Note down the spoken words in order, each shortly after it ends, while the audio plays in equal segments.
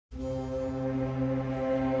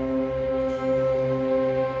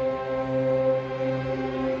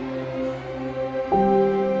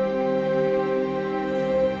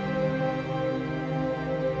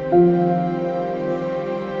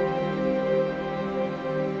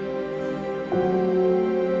Yeah,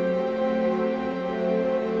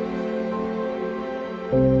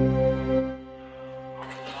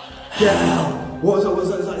 hell. What was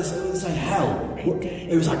that? It was like hell.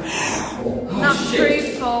 It was like hell. That's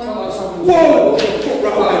truthful. Whoa!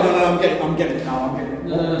 No, I'm getting it now.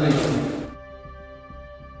 No.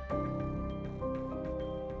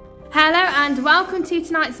 Hello and welcome to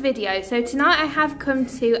tonight's video. So tonight I have come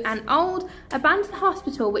to an old abandoned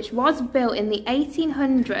hospital which was built in the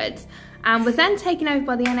 1800s and was then taken over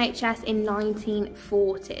by the NHS in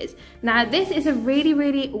 1940s. Now this is a really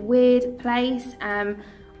weird place.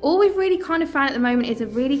 All we've really kind of found at the moment is a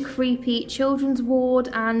really creepy children's ward,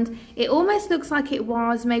 and it almost looks like it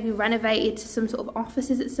was maybe renovated to some sort of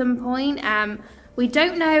offices at some point. We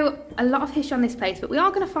don't know a lot of history on this place, but we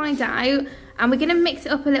are going to find out, and we're going to mix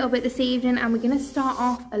it up a little bit this evening, and we're going to start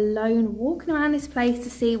off alone walking around this place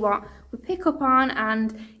to see what we pick up on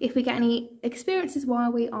and if we get any experiences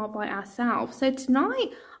while we are by ourselves. So tonight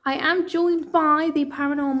I am joined by the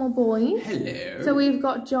Paranormal Boys. Hello. So we've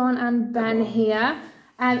got John and Ben here.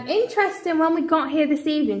 Interesting, when we got here this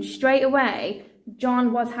evening, straight away,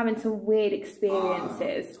 John was having some weird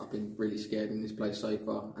experiences. I've been really scared in this place so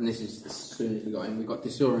far, and this is as soon as we got in. We got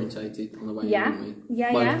disorientated on the way in, didn't we?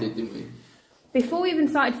 Yeah. Did, didn't we? Before we even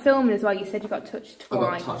started filming as well, you said you got touched twice.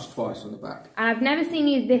 I got touched twice on the back. And I've never seen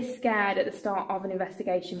you this scared at the start of an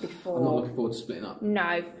investigation before. I'm not looking forward to splitting up.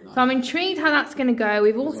 No. So I'm intrigued how that's going to go.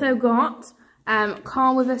 We've also got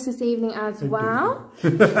Carl with us this evening as well.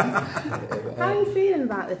 How are you feeling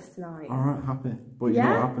about this tonight? Alright, happy. But you know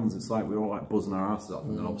what happens? It's like we're all like buzzing our asses off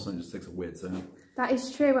and then all of a sudden it just takes a weird turn. That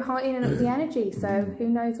is true, we're heightening up the energy, so who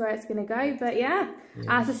knows where it's going to go. But yeah,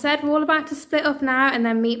 as I said, we're all about to split up now and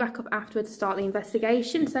then meet back up afterwards to start the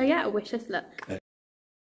investigation. So yeah, wish us luck.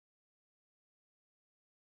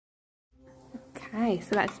 Okay,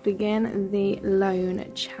 so let's begin the lone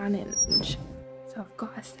challenge. So I've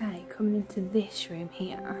got to say, coming into this room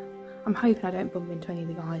here, I'm hoping I don't bump into any of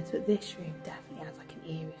the guys, but this room definitely has like an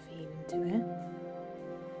eerie feeling to it.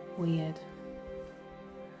 Weird.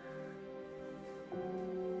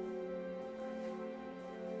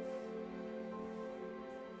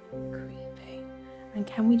 Creepy. And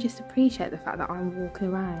can we just appreciate the fact that I'm walking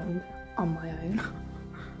around on my own?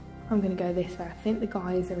 I'm going to go this way. I think the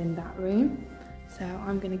guys are in that room, so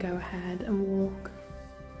I'm going to go ahead and walk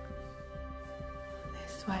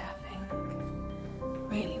this way, I think.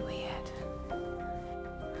 Really weird.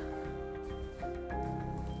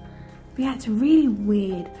 But yeah, it's a really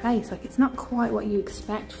weird place. Like, it's not quite what you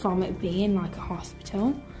expect from it being like a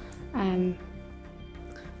hospital.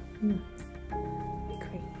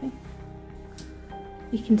 Creepy.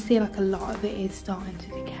 You can see like a lot of it is starting to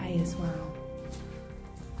decay as well.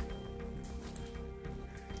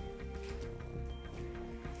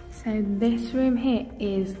 So this room here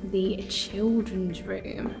is the children's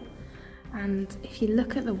room, and if you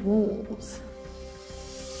look at the walls,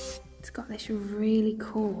 it's got this really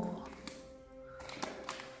cool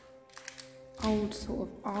old sort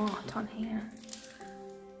of art on here,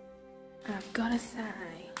 and I've got to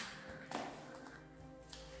say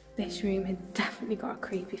this room has definitely got a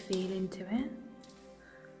creepy feeling to it.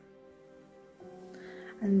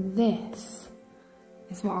 And this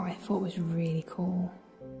is what I thought was really cool.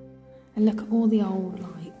 And look at all the old,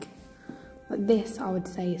 like this I would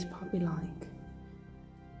say is probably like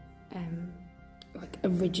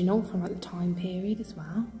original from like the time period as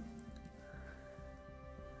well.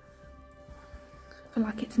 I feel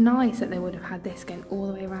like it's nice that they would have had this going all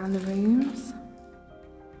the way around the rooms.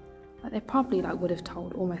 Like they probably like would have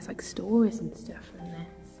told almost like stories and stuff from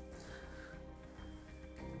this.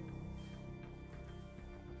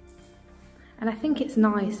 And I think it's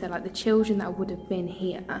nice that like the children that would have been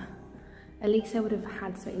here, at least they would have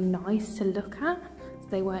had something nice to look at, so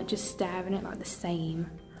they weren't just staring at like the same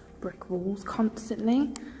brick walls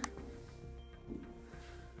constantly.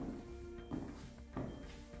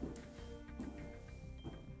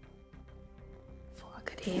 Thought I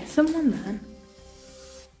could hear someone then.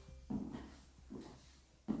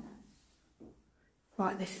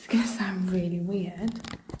 Right, this is going to sound really weird,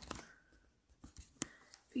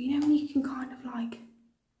 but you know when you can kind of like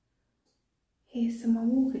hear someone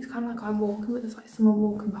walking? It's kind of like I'm walking, but there's like someone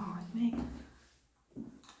walking behind me.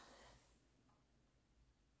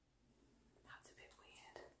 That's a bit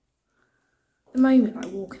weird. At the moment,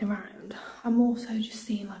 like walking around, I'm also just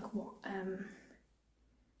seeing like what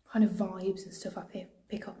kind of vibes and stuff I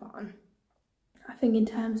pick up on. I think in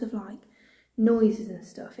terms of like noises and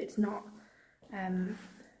stuff, it's not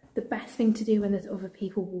the best thing to do when there's other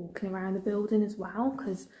people walking around the building as well,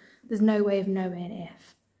 because there's no way of knowing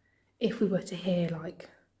if we were to hear like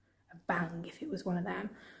a bang, if it was one of them,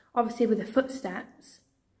 Obviously with the footsteps,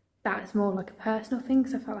 that is more like a personal thing,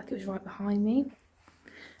 because I felt like it was right behind me.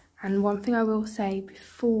 And one thing I will say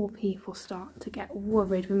before people start to get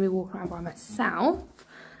worried when we walk around by myself,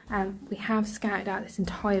 we have scouted out this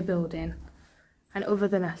entire building, and other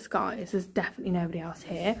than us guys, there's definitely nobody else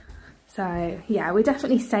here. So yeah, we're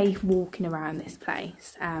definitely safe walking around this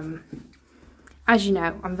place. As you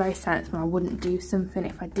know, I'm very sensible. I wouldn't do something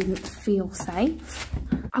if I didn't feel safe.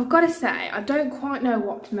 I've got to say, I don't quite know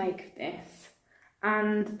what to make of this.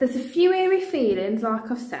 And there's a few eerie feelings,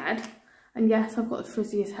 like I've said. And yes, I've got the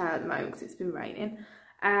frizziest hair at the moment because it's been raining.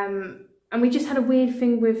 And we just had a weird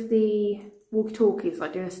thing with the walkie-talkies,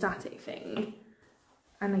 like doing a static thing.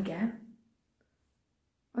 And again,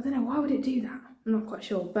 I don't know, why would it do that? I'm not quite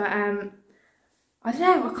sure. But I don't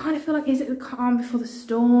know, I kind of feel like, is it the calm before the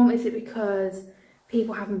storm? Is it because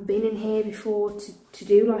people haven't been in here before to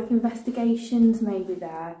do like investigations? Maybe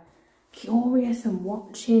they're curious and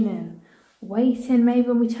watching and waiting. Maybe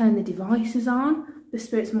when we turn the devices on, the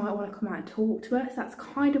spirits might want to come out and talk to us. That's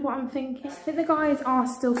kind of what I'm thinking. I think the guys are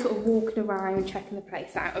still sort of walking around, checking the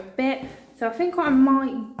place out a bit. So I think what I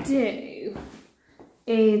might do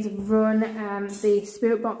is run the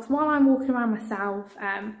spirit box while I'm walking around myself.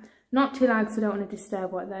 Not too loud because I don't want to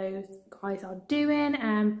disturb what those guys are doing.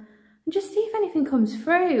 And just see if anything comes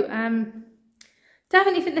through.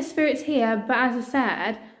 Definitely think the spirit's here, but as I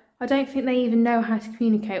said, I don't think they even know how to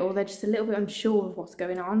communicate, or they're just a little bit unsure of what's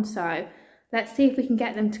going on. So let's see if we can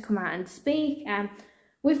get them to come out and speak.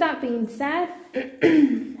 With that being said,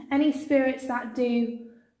 any spirits that do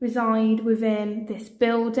reside within this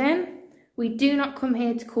building, we do not come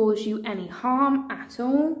here to cause you any harm at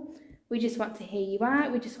all. We just want to hear you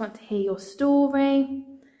out. We just want to hear your story.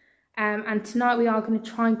 And tonight we are going to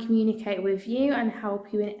try and communicate with you and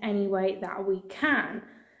help you in any way that we can.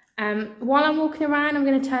 While I'm walking around, I'm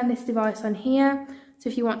going to turn this device on here. So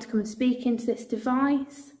if you want to come and speak into this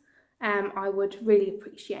device, I would really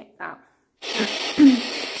appreciate that.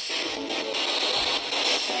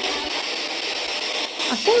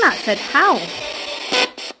 I think that said help.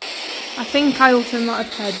 I think I also might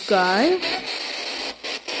have heard go.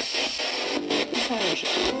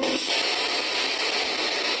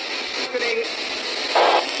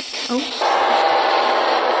 Oh.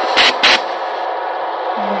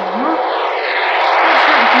 What? What's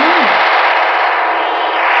that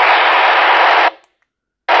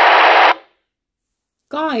doing?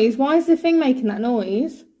 Guys, why is the thing making that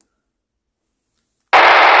noise? I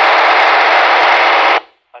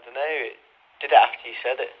don't know. It did it after you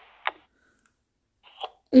said it.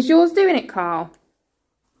 Is yours doing it, Carl?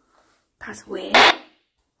 That's weird.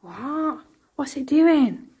 What? What's it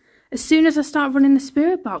doing? As soon as I start running the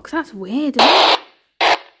spirit box, that's weird, isn't it?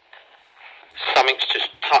 Something's just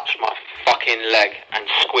touched my fucking leg and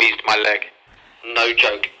squeezed my leg. No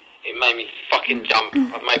joke. It made me fucking jump.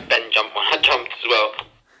 I've made Ben jump when I jumped as well.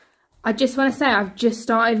 I just want to say, I've just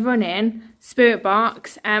started running spirit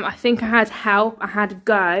box. I think I had help, I had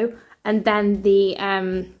go, and then the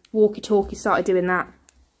walkie-talkie started doing that.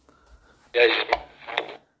 Yes.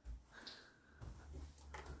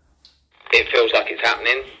 It feels like it's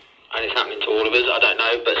happening. And it's happening to all of us, I don't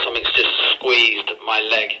know, but something's just squeezed my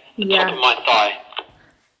leg, the top of my thigh.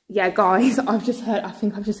 Yeah, guys, I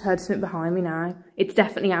think I've just heard something behind me now. It's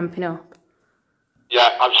definitely amping up.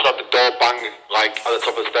 Yeah, I've just had the door bang, like, at the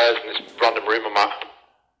top of the stairs in this random room I'm at.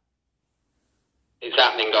 It's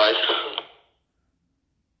happening, guys.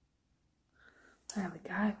 There we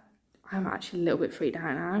go. I'm actually a little bit freaked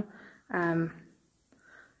out now.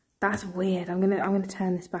 That's weird. I'm gonna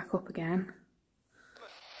turn this back up again.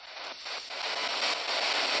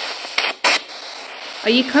 Are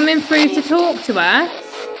you coming through to talk to us?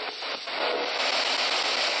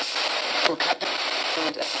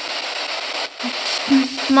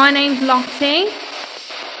 My name's Lottie.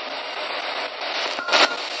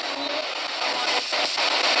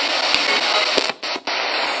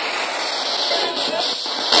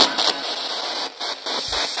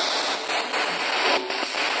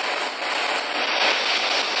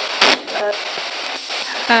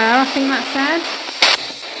 I think that said.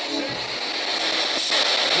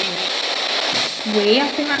 I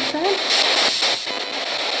think that said.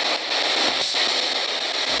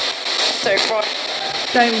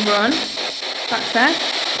 Don't run. That's it.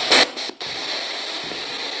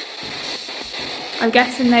 I'm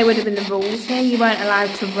guessing they would have been the rules here. You weren't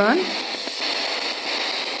allowed to run.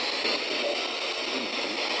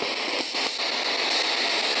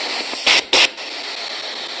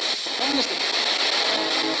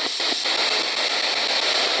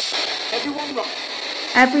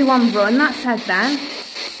 Everyone run, that said then.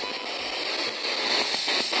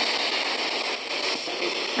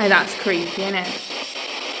 Oh, that's creepy, isn't it?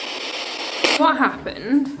 What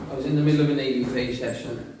happened? I was in the middle of an EVP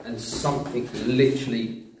session and something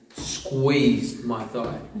literally squeezed my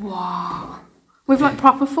thigh. Wow. With like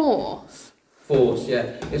proper force? Force, yeah.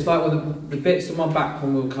 It's like with the bits of my back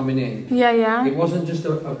when we were coming in. Yeah, yeah. It wasn't just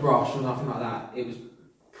a brush or nothing like that. It was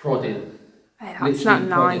prodding. Hey, that's not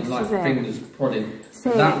nice, like is it? fingers prodding. See,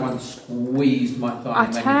 that one squeezed my thigh.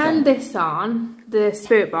 I turned this on, the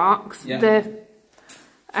spirit box. Yeah. The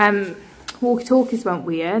walkie-talkies went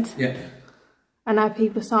weird. Yeah. And now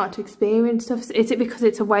people start to experience stuff. Is it because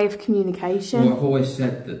it's a way of communication? Well, I've always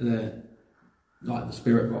said that the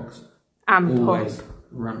spirit box always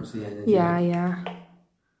ramps the energy. Yeah, yeah.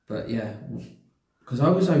 But yeah, because I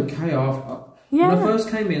was okay after. Yeah. When I first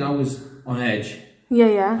came in, I was on edge. Yeah,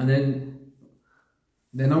 yeah. And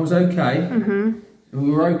then I was okay. Mm-hmm. And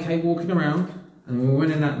we were okay walking around. And we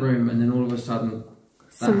went in that room, and then all of a sudden,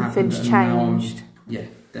 something's changed. Yeah,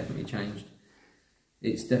 definitely changed.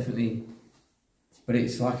 It's definitely. But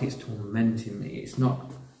it's like it's tormenting me. It's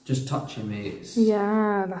not just touching me. It's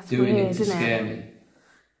that's doing weird, it to isn't scare it? me.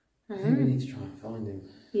 I think we need to try and find him.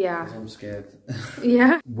 Yeah. Because I'm scared.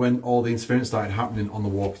 Yeah. When all the interference started happening on the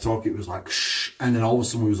walkie-talkie, it was like shh, and then all of a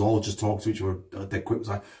sudden we was all just talking to each other dead quick. It was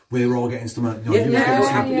like we're all getting stomach. You know,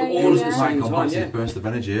 All at the same like a time. massive burst of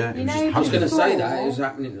energy. Yeah. You know, I was going to say that it was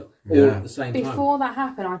happening all at the same time. Before that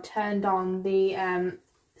happened, I turned on the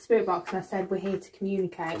spirit box and I said, we're here to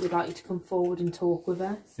communicate, we'd like you to come forward and talk with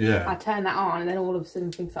us. Yeah. I turned that on and then all of a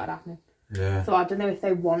sudden things started happening. Yeah. So I don't know if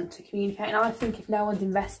they want to communicate, and I think if no one's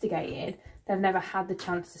investigated, they've never had the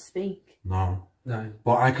chance to speak. No. No.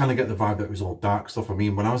 But I kind of get the vibe that it was all dark stuff. I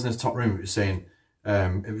mean, when I was in this top room, it was saying,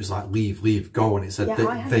 it was like, leave, go, and it said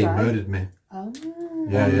they murdered me. Oh.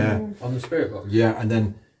 Yeah, yeah. On the spirit box? Yeah, and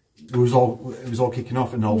then it was all kicking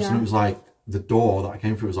off, and all of a sudden it was like, the door that I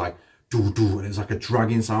came through was like, doo-doo, and it was like a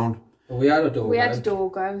dragging sound. Well, we had a door. We had a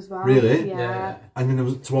door go as well. Really? Yeah. And then it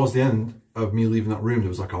was towards the end of me leaving that room, there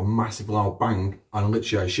was like a massive loud bang, and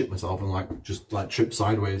literally I shit myself and like just like tripped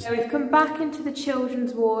sideways. So we've come back into the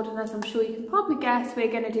children's ward, and as I'm sure you can probably guess,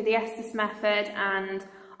 we're going to do the Estes method, and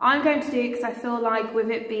I'm going to do it because I feel like with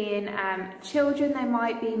it being children, they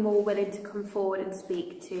might be more willing to come forward and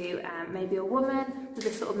speak to maybe a woman with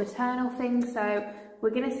a sort of maternal thing. So we're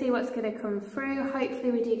going to see what's going to come through.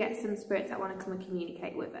 Hopefully we do get some spirits that want to come and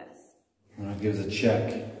communicate with us. Right, give us a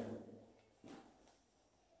check.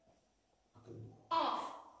 Off.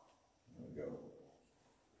 There we go.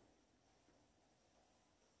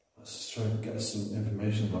 Let's just try and get us some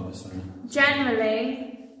information about this thing. Generally.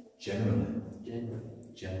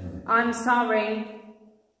 I'm sorry.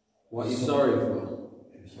 What are you sorry for?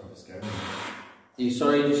 You're sorry for scaring me. Are you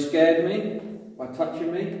sorry you scared me by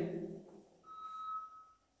touching me?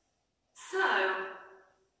 So.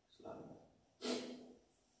 Do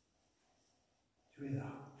you hear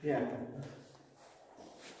that? Yeah.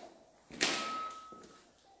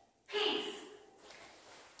 Peace.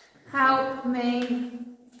 Help me.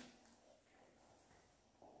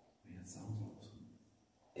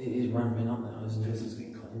 It is ramping up now, isn't it? It's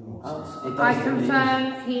getting cold. I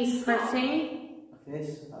confirm he's pretty. This?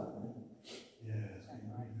 Yeah, it's getting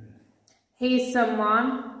creepy. He's someone.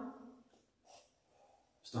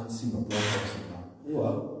 Starting to see my breath or something.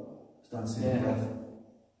 What? Starting to see my breath.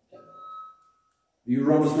 You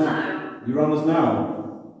run us now? You run us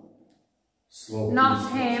now? Slow.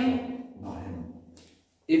 Not him. Not him.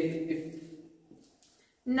 If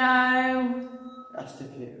No. that's the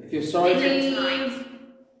kid. If you're sorry Leave.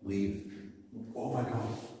 Leave. Oh my god.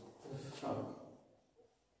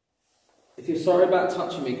 If you're sorry about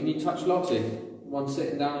touching me, can you touch Lottie? One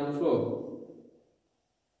sitting down on the floor.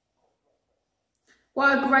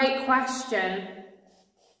 What a great question.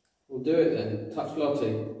 We'll do it then. Touch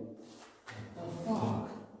Lottie. Oh fuck.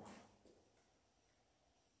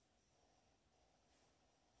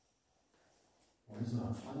 What is that?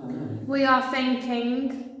 I don't know. We are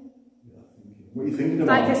thinking. What are you thinking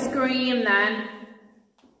about? Like a scream then.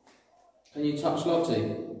 Can you touch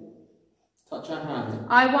Lottie? Touch her hand.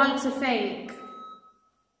 I want to think.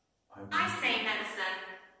 I say medicine.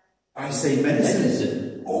 I say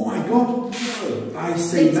medicine. Oh my god. No. I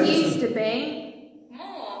say It medicine. used to be.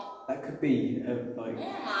 More. That could be like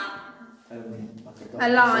Warmer. a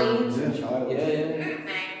Alive. to a child. Yeah. Moving.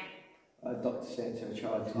 A doctor saying to a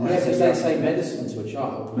child. Yeah, because they say medicine to a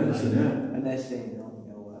child. Medicine, yeah. And they're saying,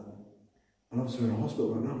 And obviously we're in a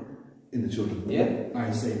hospital right now. In the children's ward. Yeah.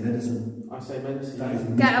 I say medicine. I say medicine. That is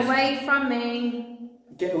Get away from me.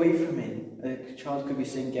 get away from me. A child could be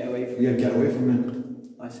saying, get away from me. Yeah, get away from me.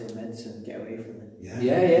 I say medicine, get away from me.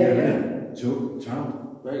 Yeah.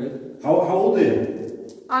 Child. Very good. How old are you?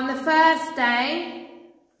 On the first day,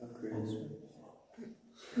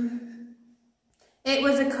 It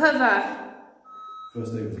was a cover.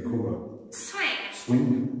 First date was a cover.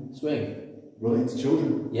 Swing. Swing. Related to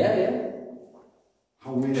children. Yeah, yeah.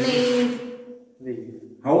 How weird. Leave.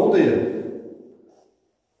 How old are you?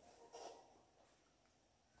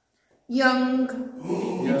 Young.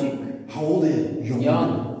 How old are you?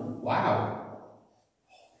 Young. Wow.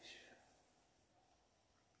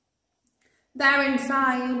 They're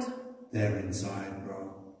inside. They're inside,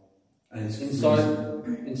 bro. And it's Inside.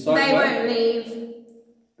 Inside. They where? won't leave.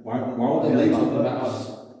 Why Are would they they leave? talking about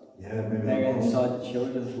us? Yeah, maybe They're not. inside the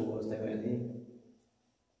children's walls, they won't leave.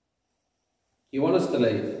 You want us to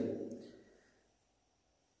leave?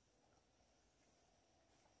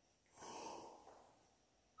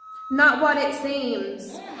 Not what it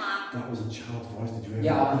seems. That was a child's voice, did you hear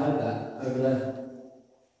Yeah, that? I heard that over there.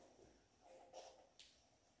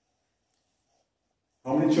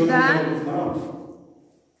 How many children That- do you have?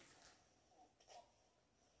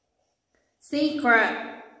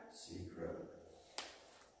 Secret. Secret.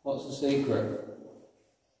 What's the secret?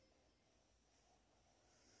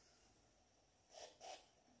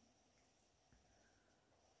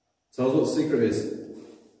 Tell us what the secret is.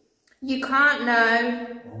 You can't know.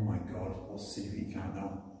 Oh my god, what's the secret you can't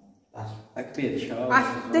know? That could be a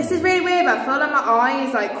child. This is really weird, but I feel like my eye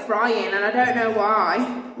is like crying and I don't know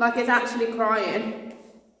why. Like it's actually crying.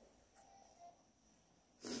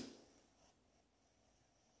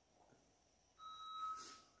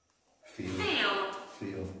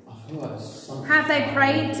 Feel. I feel like it's something. Have they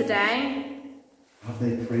prayed today? Have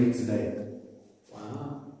they prayed today?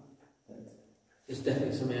 Wow. There's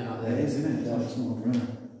definitely something out There there. is, isn't it? It's not over there.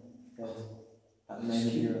 Yes. At the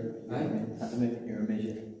moment you're a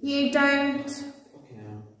midget. You don't Fucking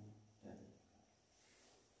hell.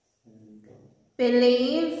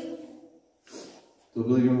 believe. Do you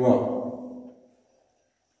believe in what?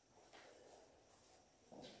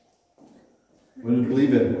 What do you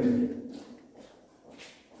believe in?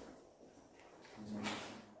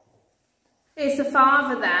 Is the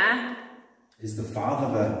father there? Is the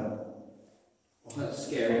father there? Oh, that's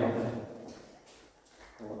scary, aren't they?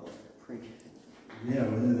 Yeah,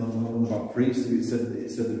 well, the one about priests, it said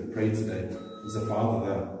that we prayed today. Is the father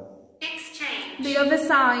there? Exchange. The other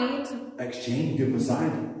side. Exchange, the other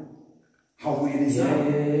side. How weird is that?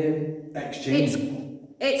 Yeah. Exchange.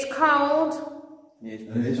 It's cold. Yeah,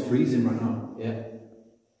 And it is freezing right now. Yeah.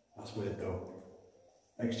 That's weird though.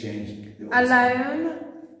 Exchange. the other side. Alone.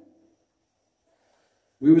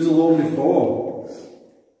 We was alone before.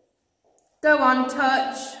 Go on,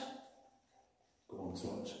 touch. Go on,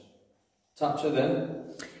 touch. Touch her then.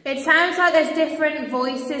 It sounds like there's different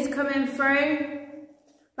voices coming through.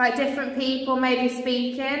 Like different people maybe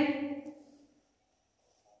speaking.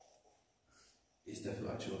 It's definitely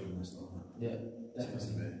like children and stuff. Yeah, Seems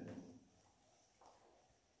to definitely. be.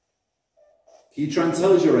 Can you try and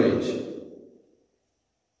tell us your age?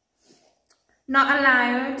 Not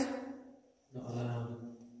allowed. Not allowed.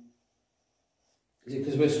 Is it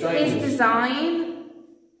because we're His strangers? design.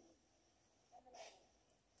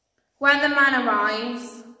 When the man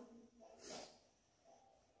arrives.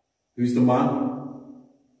 Who's the man?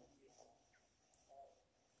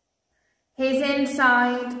 He's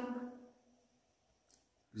inside.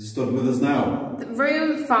 Is he stood with us now?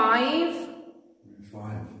 Room 5. Room 5.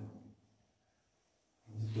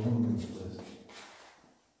 What's the door on this place?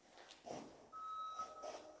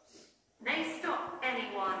 They stop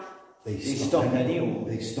anyone. They stop anyone?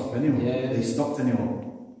 They stop anyone? Yeah. They stopped anyone?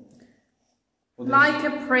 Like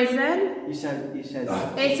a prison. You said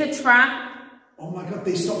It's a trap. Oh my god,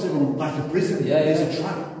 they stopped everyone like a prison. Yeah, It's yeah. a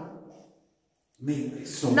trap. Mate,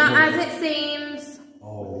 it's so Not cool. as it seems.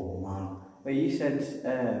 Oh man. well, you said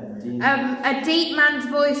A deep man's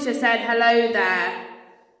voice just said hello there.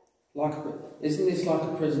 Isn't this like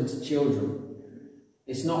a prison to children?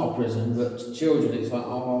 It's not a prison, but to children it's like,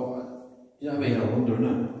 oh, you know what I mean? I wonder,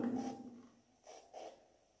 innit?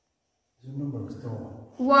 There's a number on the door.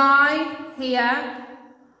 Why here?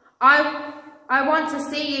 I want to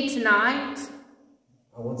see you tonight.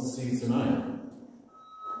 I want to see you tonight.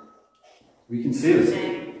 We can see us.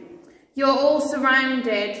 You're all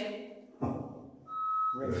surrounded.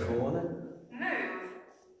 Rick Corner.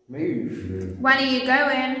 Move. When are you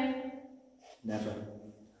going? Never.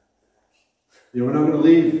 Yeah, we're not going to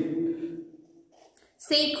leave.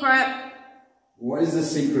 Secret. What is the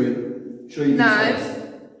secret? Sure, you can No. tell us.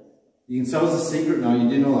 You can tell us the secret now, you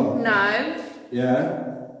do know that. No.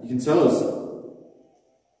 Yeah? You can tell us.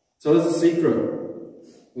 Tell us the secret.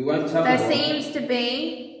 We won't tell There anyone. seems to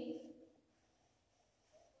be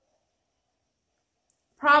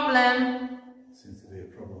problem. Seems to be a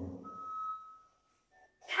problem.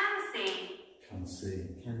 Can see. Can't see.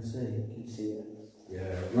 see. Can see it.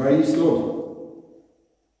 Yeah. Where are you stood?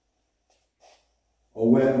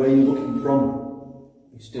 Or where are you looking from?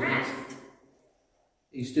 You stood next.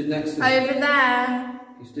 You stood next to. Over there.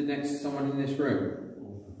 You stood next to someone in this room.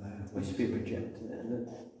 Over there. Must be a projector there, look.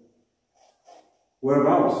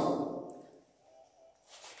 Whereabouts?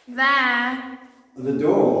 There. At the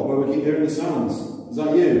door, where we keep hearing the sounds. Is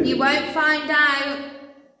that you? You won't find out.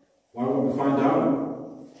 Why won't we find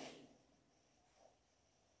out?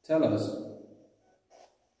 Tell us.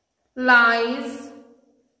 Lies.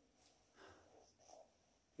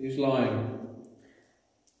 Who's lying?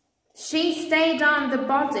 She stayed on the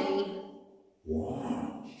body.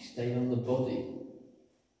 What? She stayed on the body.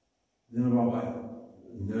 You know about like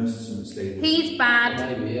nurses and stable. He's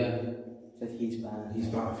bad. Maybe, yeah. Said he's bad. He's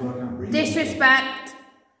bad. I feel like I can't breathe. Disrespect.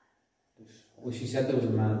 Well, she said there was a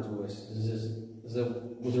man's voice.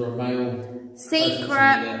 Was there a male?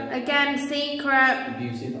 Secret. Again, secret.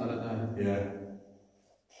 Abusive? I don't know. Yeah.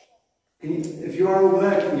 Can you, if you are over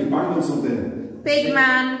there, can you bang on something? Big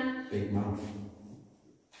man. Big man.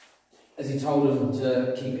 Has he told them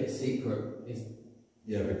to keep it a secret? He's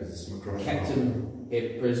Yeah, because it's some across. kept him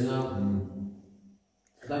here prisoner.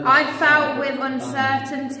 I felt with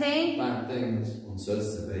uncertainty. Bad things.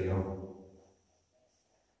 Uncertainty, there you go.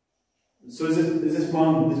 So is this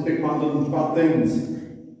big man done bad things?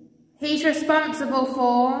 He's responsible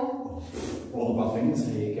for. All the bad things.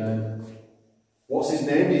 There you go. What's his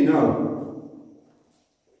name, do you know?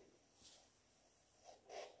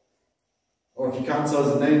 Or if you can't tell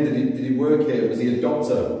us the name, did he work here? Was he a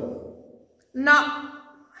doctor? Not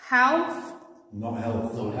health. Not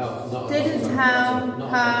health. Not health. Not Didn't not help not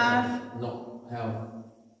her. Not health.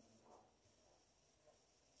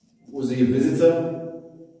 Was he a visitor?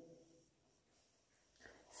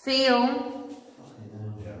 Feel.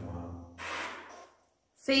 Yeah, man.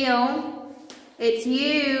 Feel. It's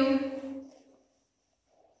you.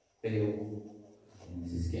 Bill.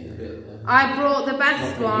 This is getting a bit. I brought the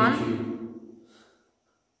best one. YouTube.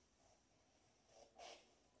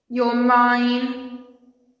 You're mine.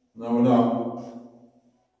 No, we're not.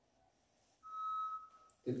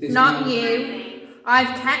 Did this Not man- you.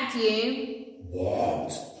 I've kept you.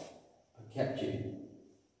 What? I kept you.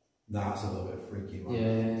 Nah, that's a little bit freaky, man.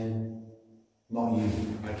 Yeah. Not you.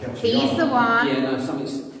 I kept you. He's the one. Yeah, no,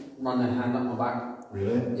 something's run their hand up my back.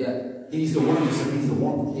 Really? Yeah. He's the one. You said he's the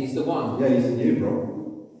one. He's the one. Yeah, he's you,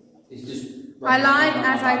 bro. He's just. I like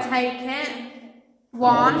as I take it.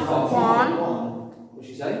 One. What'd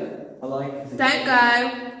she say? I like. Don't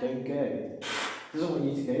go. Don't go. Doesn't want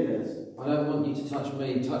you to go there. I don't want you to touch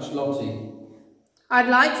me. Touch Lottie. I'd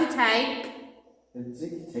like to take. Does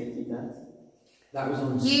it take you, Dad? That was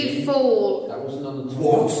on the You skin. fool. That wasn't on the top.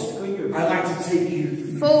 What? I like to take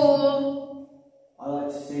you. Fool. I like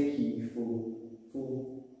to take you, you fool.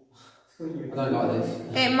 Fool. I don't like this.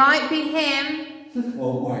 It might be him.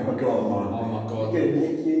 Oh my god, man. Oh my god. Good,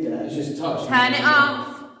 make you, Dad. It's just touch. Turn it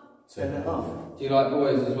off. Turn it off. Do you like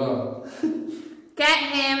boys as well? Get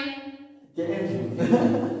him. Get in.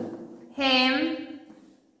 Him.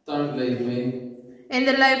 Don't leave me. In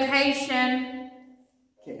the location.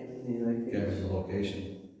 Get in the location. Get me the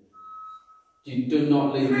location. You do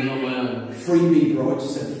not leave me on my own. Free me, bro. I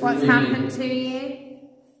just said free What's me. happened to you?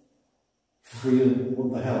 Freely.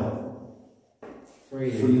 What the hell?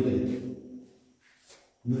 Freely. Freely.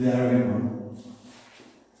 There I am, man.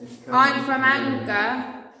 I'm from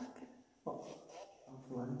anger.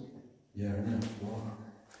 Yeah, I know.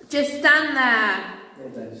 What? Just stand there.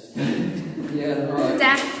 Yeah, right.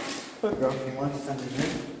 Death. Fuck off, you want to stand in there?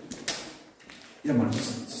 Yeah, man.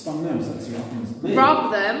 Just stand there. So let's see what happens.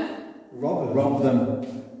 Rob them. Rob them.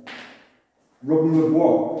 Rob them with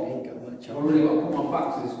what? Ain't got much I've on. really got to put my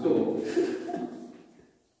back to this door.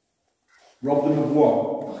 Rob them with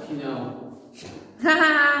what? Fucking hell.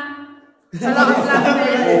 Haha. A lot of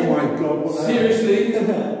laughing. Oh my god, what the hell? Seriously?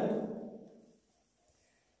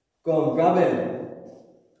 Go on, grab him.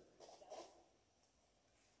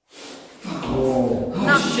 Oh.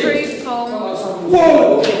 Not shit. truthful.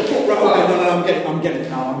 Whoa! Right, okay, no, I'm getting it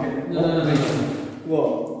now, I'm getting it. No.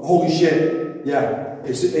 What? Holy shit. Yeah.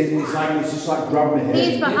 It's just like grabbing me here.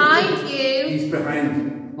 He's behind you. He's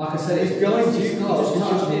behind. Like I said, it's behind you. It's not just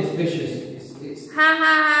touching it, it's vicious. It's Ha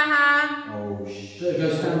ha ha ha. Oh shit.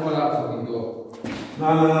 Go stand by that fucking door.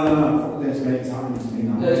 No. Fuck this, mate. It's happening to me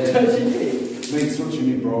now. Touching me. Mate, it's touching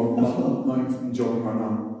me, bro. I'm not even fucking joking right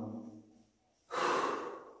now.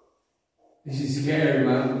 This is scary,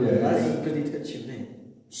 man. Yeah. That's bloody touching me.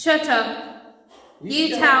 Shut up. You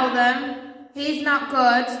tell them. He's not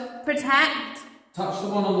good. Protect. Touch the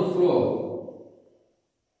one on the floor.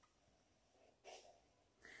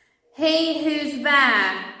 He who's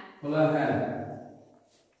there. Pull her hair.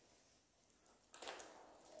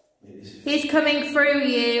 He's coming through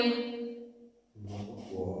you.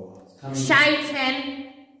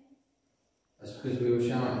 Shouting. That's because we were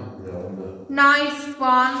shouting. Nice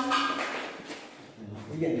one.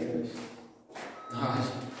 We're getting close.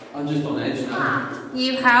 I'm just on edge now.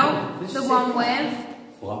 You help the one with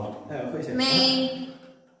Oh, I thought you said me.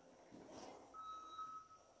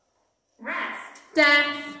 Rest.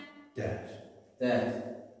 Death. Death.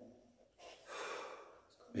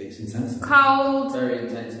 It's intense. Cold. Very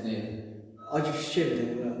intense in here. I just shivered and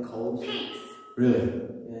it went cold. Peace. Really?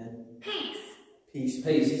 Yeah. Peace.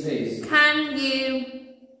 Peace. Peace. Can you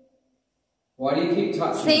Why do you keep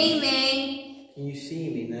touching see me? me? Can you see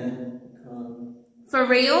me now? Can't. For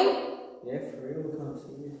real? Yeah, for real, I can't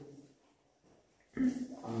see you.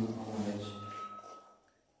 I'm on edge.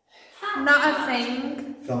 Not a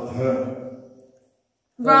thing. Felt hurt.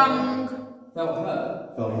 Wrong. Felt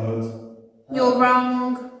hurt. Felt hurt. You're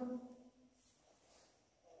wrong.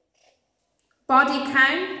 Body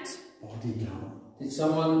count. Body count. Did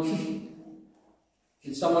someone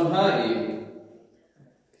hurt you?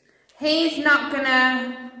 He's not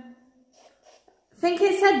gonna. I think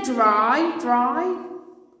it said dry.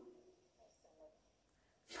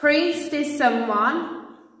 Priest is someone.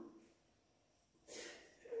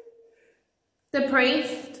 The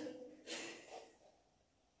priest.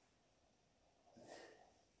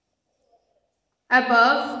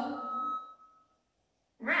 Above.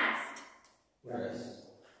 Rest.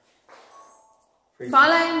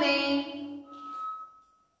 Follow me.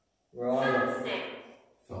 Where are you? Sound sick.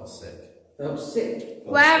 Felt sick. Felt sick.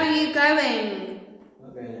 Where are you going?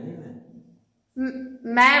 Not going anywhere.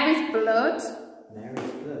 Mary's blood.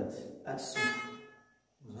 Mary's blood. That's some.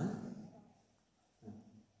 What?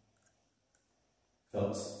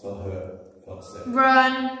 Felt hurt. Felt sick.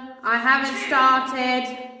 Run. I haven't started.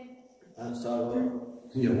 I'm sorry.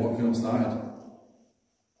 Yeah, what have you not started?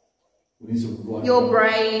 We need to like. You're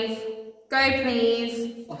brave. Go,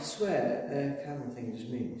 please. I swear, the camera thing just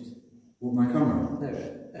moved. What, my camera? No,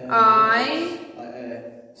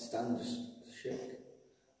 stand just shook.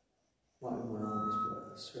 Might be my eyes, but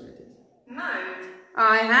I swear it did. Mode.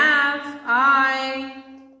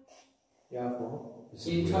 Yeah, what?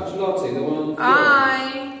 Can you touch Lottie, the one on the floor?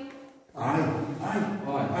 I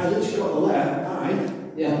literally got the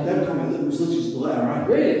letter, Yeah. That comment, it was literally just the letter,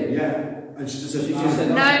 Really? Yeah. And she just said, She just said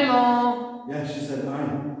No more. yeah, she said,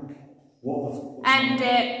 What the End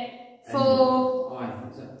it. For Aye.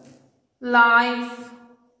 Is that? life.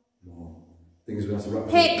 No. Thing is, we have to wrap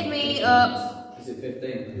Pick me up. Is it 15?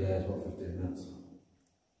 Yeah, it's about 15 minutes.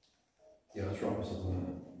 Yeah, let's wrap this up a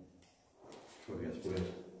minute. Before it gets weird.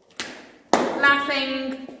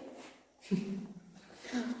 Laughing.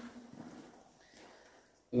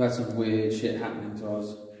 We've had some weird shit happening to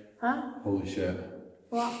us. Huh? Holy shit.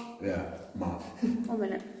 What? Yeah, mad. 1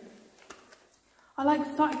 minute. I like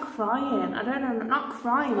started crying. I don't know, not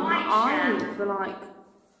crying, but my eyes were like.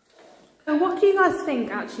 So what do you guys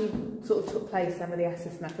think actually sort of took place then with the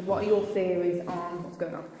SS method? What are your theories on what's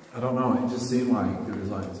going on? I don't know, it just seemed like there was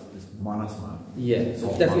like this madness, man. Yeah, it's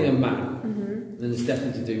definitely a man. Mm-hmm. And it's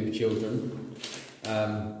definitely to do with children.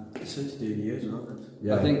 It's something to do with you as well.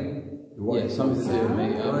 Yeah. I think, something to do with me.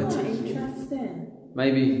 Oh, interesting.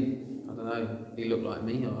 Maybe, I don't know, he looked like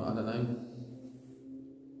me, or I don't know.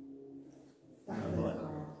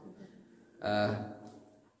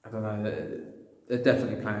 I don't know, they're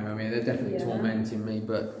definitely playing with me, they're definitely tormenting me,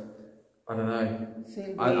 but I don't know.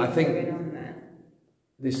 I think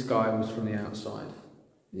this guy was from the outside.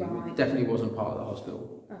 Right. He definitely wasn't part of the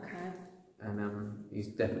hospital. Okay. And he's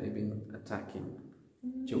definitely been attacking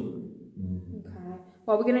children. Okay.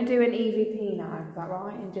 Well, we're going to do an EVP now, is that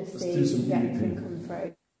right? And just Let's see do if some we get EVP. anything come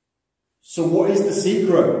through. So what is the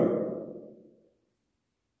secret?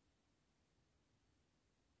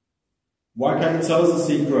 Why can't you tell us the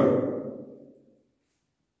secret?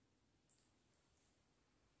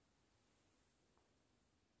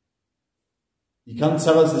 You can't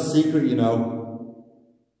tell us the secret, you know.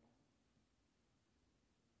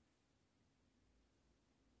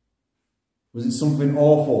 Was it something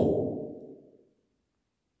awful?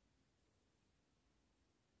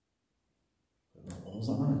 What was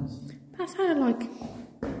that noise? That sounded like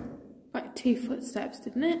 2 footsteps,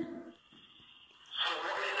 didn't it?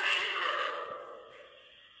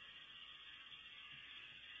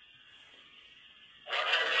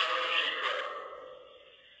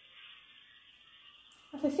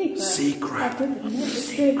 That's a secret. Secret. That's good, isn't it? It's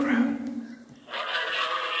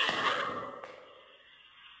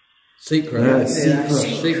Secret? Yeah, secret.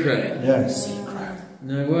 Secret. Yes.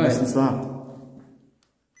 No way. Listen to that.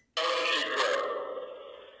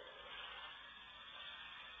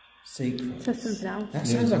 Secret. So something else. That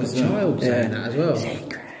sounds like a child saying that as well.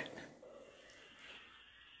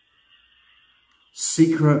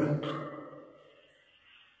 Secret.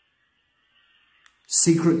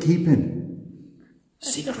 Secret keeping.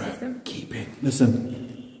 Secret keeping.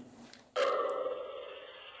 Listen.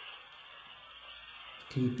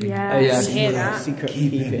 Keeping. Yeah, yeah, I can hear that. Secret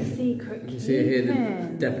Keeping. keeping. Secret You see, hear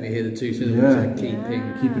keeping. definitely hear the two syllables. Yeah. Like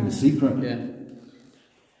keeping. Keeping the secret. Yeah.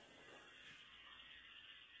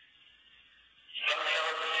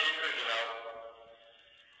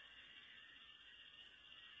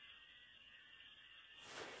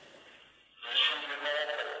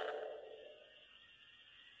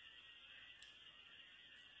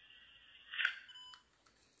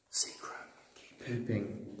 Secret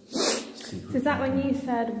Keeping. So is that when you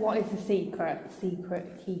said, what is the secret?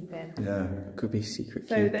 Secret keeping. Yeah. Could be secret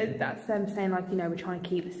So keeping. that's them saying, like, you know, we're trying to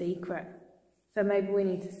keep a secret. So maybe we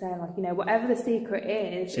need to say, like, you know, whatever the secret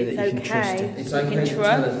is, So it's that you can trust okay. it. It's You okay can to tell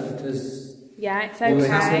trust. us because Yeah, it's what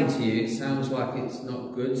happened okay. to you, it sounds like it's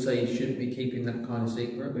not good, so you shouldn't be keeping that kind of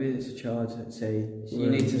secret. Maybe it's a child that say You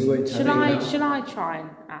need to- we won't tell Should you. I try and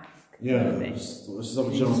ask? Yeah. maybe? Let's just have a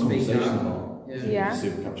You general can speak conversation out. about. Yeah. See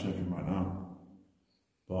if we catch anything right now.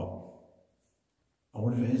 But I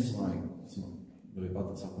wonder if it is like something really bad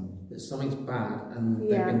that's happened. That something's bad and Yeah.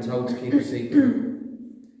 they've been told to keep a secret.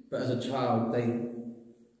 But as a child,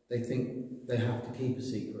 they think they have to keep a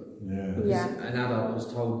secret. Yeah. Because Yeah. an adult has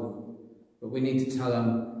told them. But we need to tell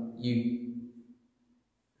them you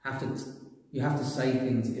have to say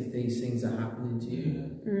things if these things are happening to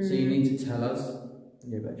you. So you need to tell us.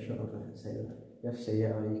 Yeah, but a child doesn't say that. You have to say, yeah,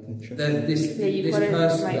 you can trust That this Yeah, you've this got to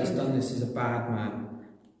person make that's them- done this is a bad man.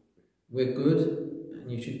 We're good,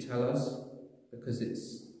 and you should tell us because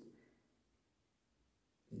it's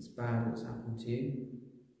bad what's happened to you.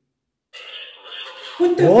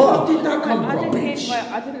 What the fuck did that come I from? didn't hear,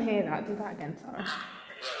 I didn't hear that. Do that again, sorry.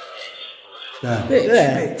 There.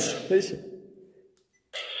 There. Bitch. Bitch.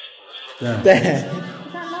 There. There.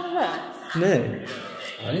 Is that not a verse? No.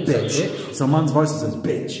 I didn't say Bitch. bitch. It's a man's voice that says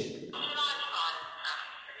bitch.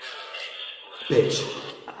 Bitch.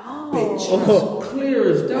 Oh. Clear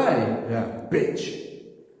as day. Yeah. Bitch.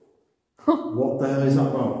 What the hell is that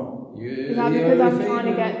about? Is that because I'm trying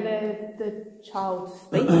to get the child to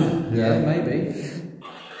speak? Yeah, maybe.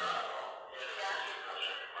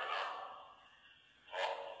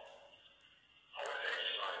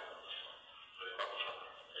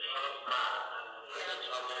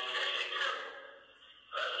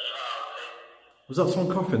 Was that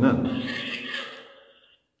someone coughing then?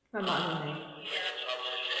 That might have been me.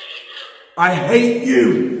 I hate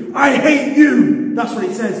you! I hate you! That's what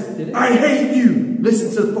it says. I hate you!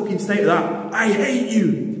 Listen to the fucking state of that. I hate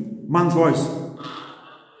you! Man's voice.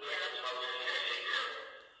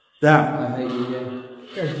 That. I hate you, yeah.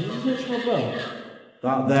 Yeah, did you just talk about?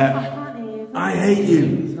 That I there. can't hear you. I hate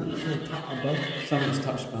you. Someone's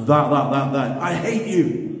touched me. That. I hate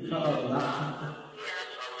you.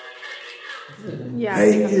 Yeah,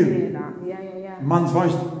 Hate I can you. hear that. Yeah. Man's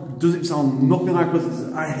voice doesn't sound nothing like us. It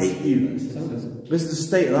says, I hate you. Listen to the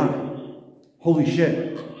state of that. Holy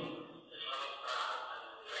shit.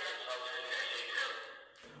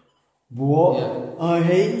 What? Yeah. I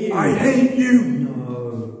hate you. I hate you.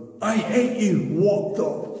 No. I hate you. What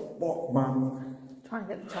the fuck, man? Trying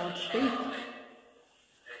to get the child to speak.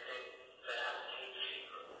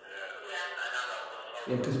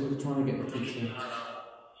 Yeah, because we were trying to get the kids in.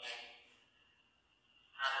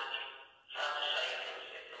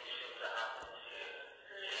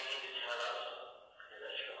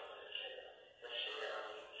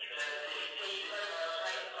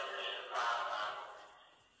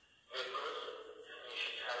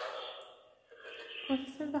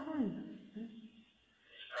 What's still behind them?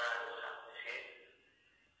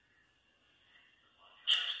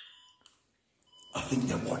 I think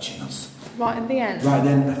they're watching us. Right at the end. Right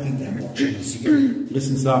then, I think they're watching us.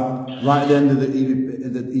 Listen to that. Right at the end of the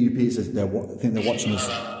EVP, it says, I think they're watching us.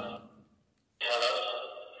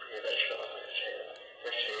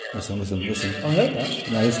 Listen. I heard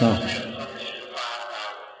that. No, listen now.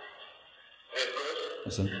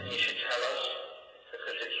 Listen.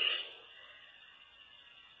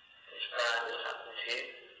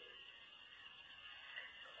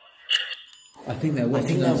 I think they're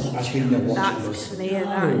watching us. I think they're watching That's us. clear,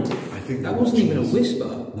 that. I think That they're wasn't watching even a us. whisper.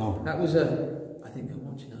 No. That was a. I think they're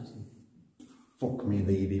watching us. Fuck me,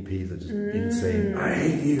 the EVPs are just insane. I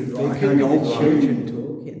hate you. They I could can't be get the over that. children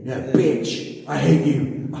talking. Yeah, bitch. I hate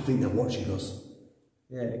you. I think they're watching us.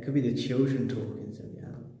 Yeah, it could be the children talking. So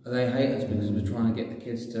yeah. They hate us because we're trying to get the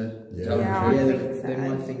kids to Yeah. tell Yeah, the I truth. Yeah, think they so.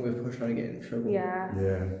 might think we're trying to get in trouble. Yeah.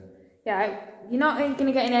 Yeah. Yeah, you're not going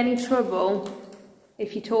to get in any trouble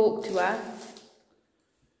if you talk to her.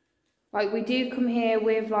 Like, we do come here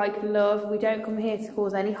with, like, love. We don't come here to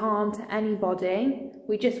cause any harm to anybody.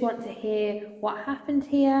 We just want to hear what happened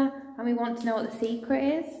here, and we want to know what the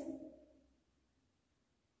secret is.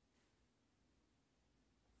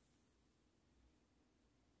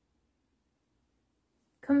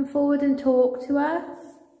 Come forward and talk to us.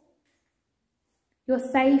 You're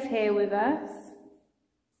safe here with us.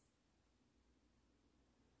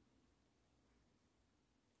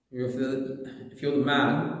 If you're the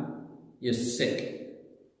man, you're sick.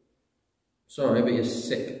 Sorry, but you're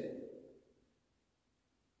sick.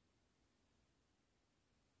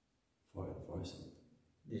 Fired voice.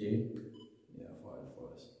 Did you? Yeah, fired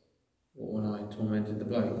voice. What, when I tormented the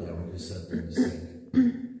bloke? Yeah, when you said that you're sick.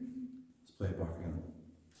 Let's play it back again.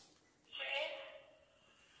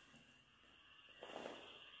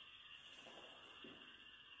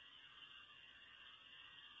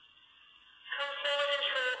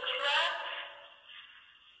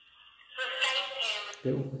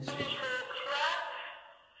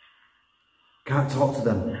 Can't talk to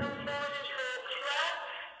them.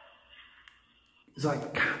 It's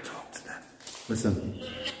like, can't talk to them. Listen.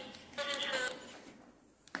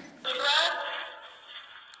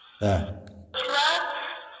 There.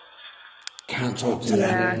 Can't talk to them.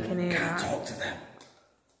 Yeah, I can hear Can't that. talk to them.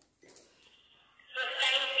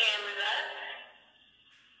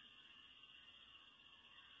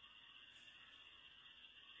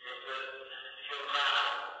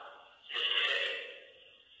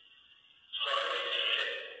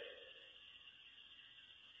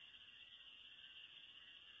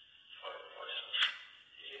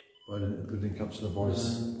 Why didn't capture the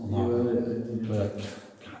voice on that? But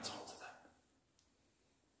can't talk to them.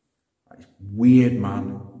 It's weird,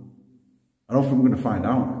 man. I don't think we're going to find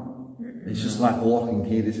out. It's just like lock and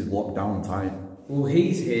key. This is locked down tight. Well,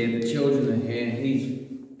 he's here, the children are here, he's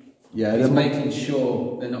making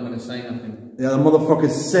sure they're not going to say nothing. Yeah, the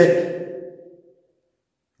motherfucker's sick.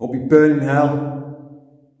 Hope you burn in hell.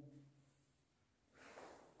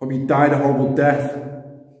 Hope you died a horrible death.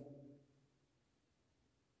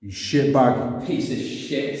 You shitbag. Piece of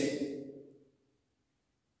shit.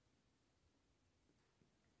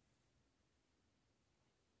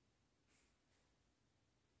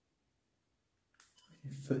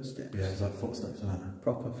 Footsteps. Yeah, it's like footsteps, isn't it?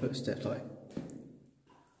 Proper footsteps, like.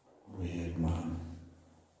 Weird, man.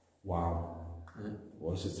 Wow. Yeah.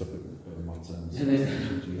 Well, it's just a bit of my terms.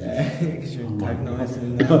 Yeah, because you're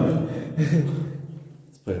antagonising them.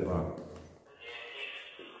 Let's play it back.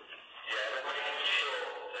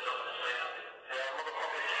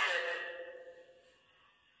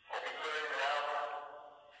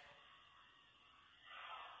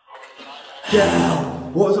 Yeah.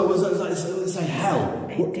 What was it? Was it like? It was like hell.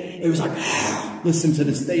 It was like hell. Listen to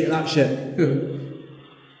the state of that shit.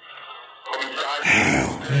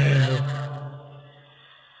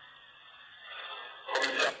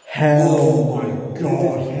 Hell. Oh my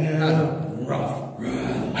god. Hell. Rough.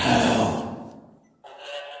 Hell.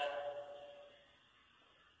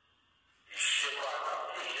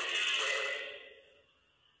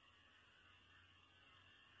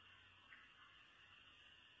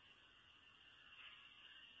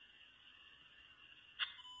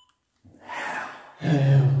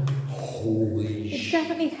 Hell. Holy shit. It's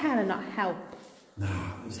definitely hell and not help. Nah,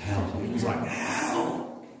 it was hell. It was like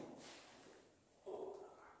hell.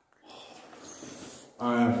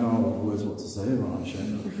 I have no words what to say about that shit.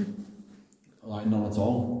 Like, none at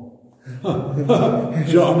all. Do you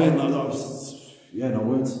know what I mean? Like, that was, yeah, no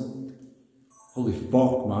words. Holy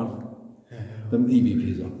fuck, man. Them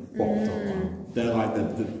EVPs are fucked up, man. They're like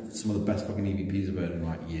some of the best fucking EVPs I've heard in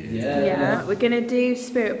like years. Yeah, we're going to do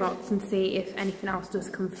Spirit Box and see if anything else does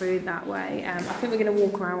come through that way. I think we're going to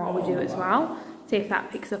walk around while we do it as well, see if that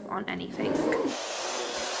picks up on anything.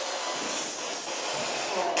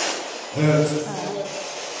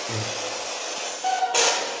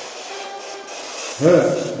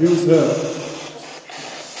 Hurt. Who's hurt?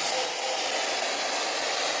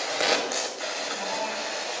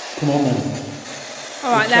 Come on then.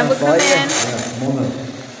 Alright then, we'll come in. Yeah, come on then.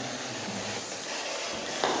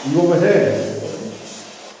 You over here?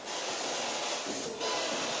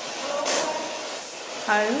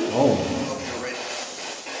 Home. Oh.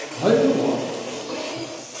 I don't know what.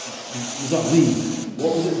 Was that leave?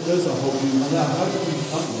 What was it first? I hope you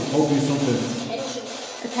hope you something.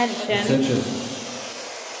 Attention. Attention.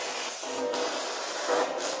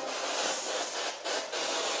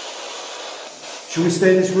 Should we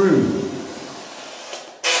stay in this room?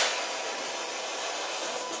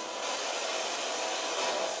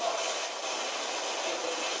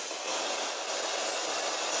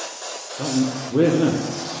 Something weird, isn't it?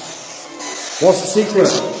 What's the secret?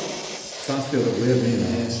 Starts to feel a bit weird,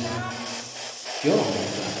 doesn't it?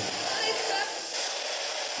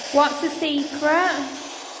 What's the secret?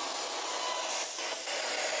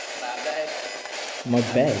 My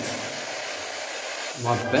bed.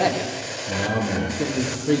 My bed? Yeah, man.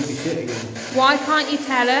 This creepy shit again. Why can't you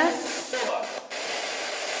tell us?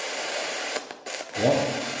 What?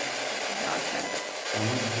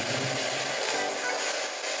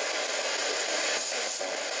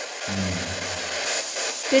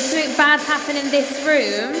 Did something bad happen in this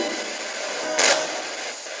room?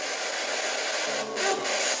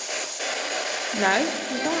 No?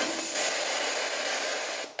 Is that?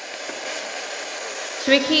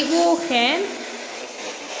 Should we keep walking?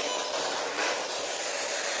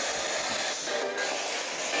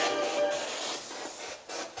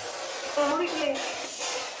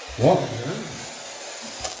 What?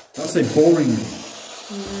 That's a boring.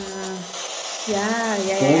 Yeah.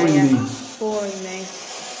 Boring me. Boring me.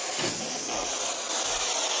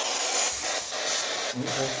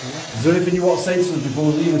 Is there anything you want to say to us before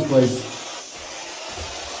we leave this place?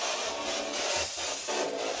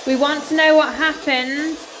 We want to know what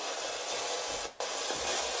happened.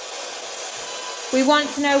 We want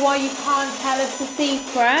to know why you can't tell us the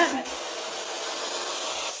secret.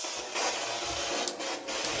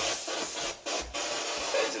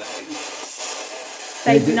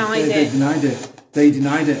 They denied it. They denied it. They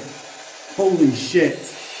denied it. Holy shit.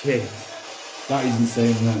 Shit. That is insane,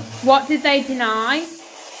 isn't it? What did they deny?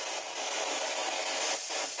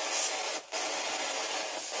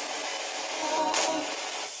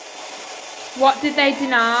 What did they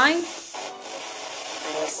deny?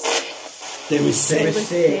 They were sick.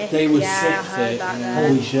 They were Yeah, sick. I heard that there.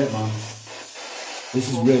 Holy shit, man. This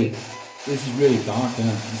is really dark, isn't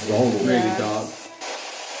it? This is horrible. Really dark.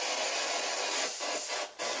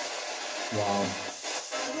 Wow.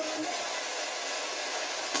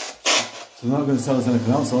 So they're not going to tell us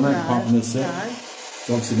anything else, are they? Apart from this sick. No.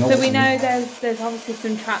 So obviously no. So we know there's obviously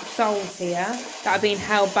some trapped souls here that are being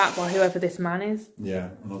held back by whoever this man is. Yeah,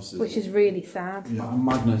 and obviously. Which is really sad. Yeah, and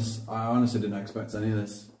madness. I honestly didn't expect any of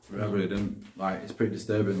this. I really didn't. Like, it's pretty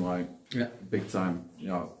disturbing. Like, Yeah. big time. You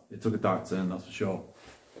know, it took a dark turn, that's for sure.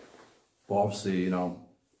 But obviously, you know,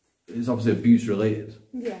 it's obviously abuse related.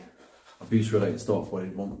 Yeah. Abuse related stuff, but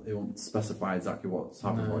it won't specify exactly what's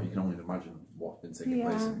happened. But you can only imagine what's been taking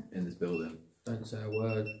place in this building. Don't say a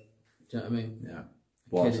word. Do you know what I mean? Yeah.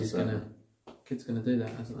 Kid's gonna do that,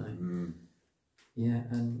 hasn't they? Mm. Yeah,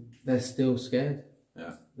 and they're still scared.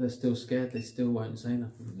 Yeah. They're still scared. They still won't say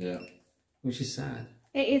nothing. Yeah. Which is sad.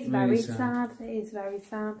 It is Really very sad. sad. It is very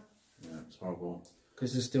sad. Yeah, it's horrible.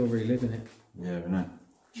 Because they're still reliving it. Yeah, isn't it?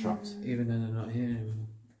 Trapped. Even though they're not here anymore.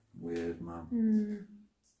 Weird, man. Mm.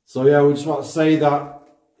 So yeah, we just want to say that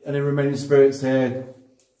any remaining spirits here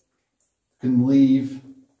can leave,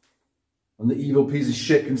 and the evil piece of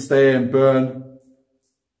shit can stay and burn.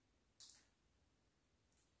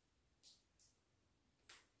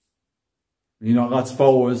 You're not allowed to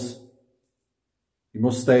follow us. You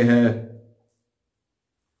must stay here.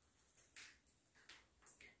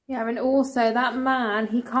 Yeah, and also that man,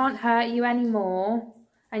 he can't hurt you anymore,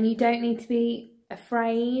 and you don't need to be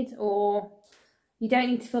afraid, or you don't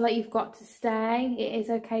need to feel like you've got to stay. It is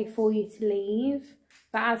okay for you to leave,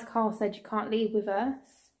 but as Carl said, you can't leave with us.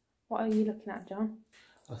 What are you looking at, John?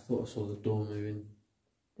 I thought I saw the door moving.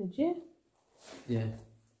 Did you? Yeah.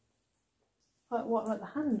 Like what, like the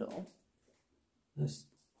handle? That's,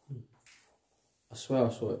 I swear I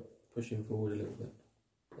saw it pushing forward a little bit.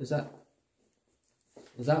 Does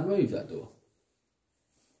that move, that door?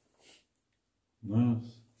 Nice.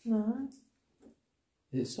 No.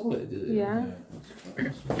 Is it solid, is it? Yeah.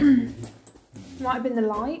 Might have been the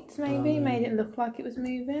lights, maybe. Made it look like it was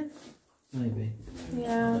moving. Maybe. I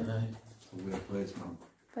Yeah. don't know. It's a weird place, man.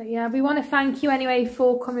 But yeah, we want to thank you anyway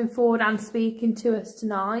for coming forward and speaking to us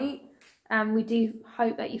tonight. And we do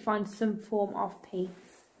hope that you find some form of peace.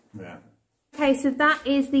 Yeah. Okay, so that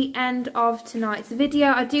is the end of tonight's video.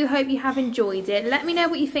 I do hope you have enjoyed it. Let me know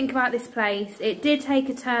what you think about this place. It did take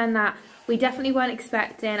a turn that we definitely weren't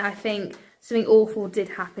expecting. I think something awful did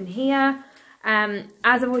happen here. As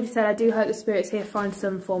I've already said, I do hope the spirits here find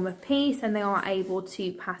some form of peace and they are able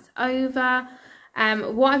to pass over.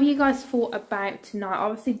 What have you guys thought about tonight?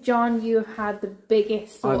 Obviously, John, you have had the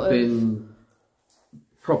biggest I've been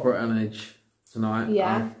proper on edge tonight.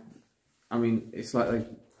 Yeah. I mean, it's like they've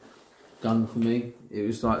done for me. It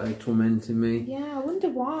was like they tormented me. Yeah, I wonder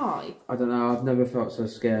why. I don't know. I've never felt so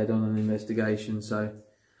scared on an investigation. So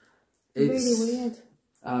it's Really weird.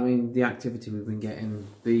 I mean, the activity we've been getting,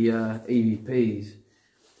 the EVPs,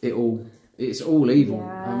 it's all evil.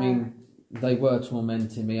 Yeah. I mean, they were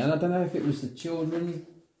tormenting me, and I don't know if it was the children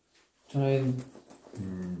trying,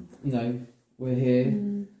 you know, we're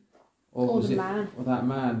here, or was the it, man, or that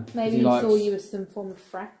man? Maybe he saw you as some form of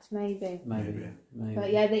threat, maybe.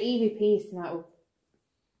 But yeah, the EVPs tonight were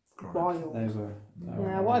wild. They were.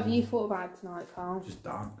 Yeah, what have you thought about tonight, Carl? Just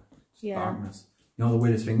dark. Just darkness. You know, the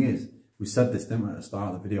weirdest thing is, we said this, didn't we, at the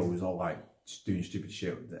start of the video, we was all like, just doing stupid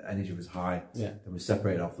shit, the energy was high, then we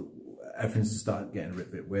separated off, everything just started getting a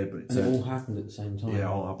bit weird, but it all happened at the same time. Yeah, it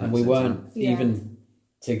all happened and we weren't even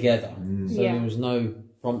together, so there was no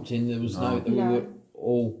prompting, there was no we were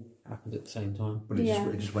all happened at the same time. But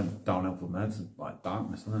it just went downhill from there to like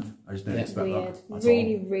darkness, didn't it? I just didn't expect that. That's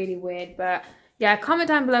really weird. But yeah, comment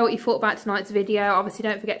down below what you thought about tonight's video. Obviously,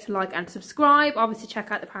 don't forget to like and subscribe. Obviously,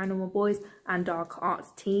 check out the Paranormal Boys and Dark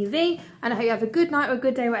Arts TV. And I hope you have a good night or a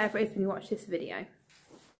good day, whatever it is when you watch this video.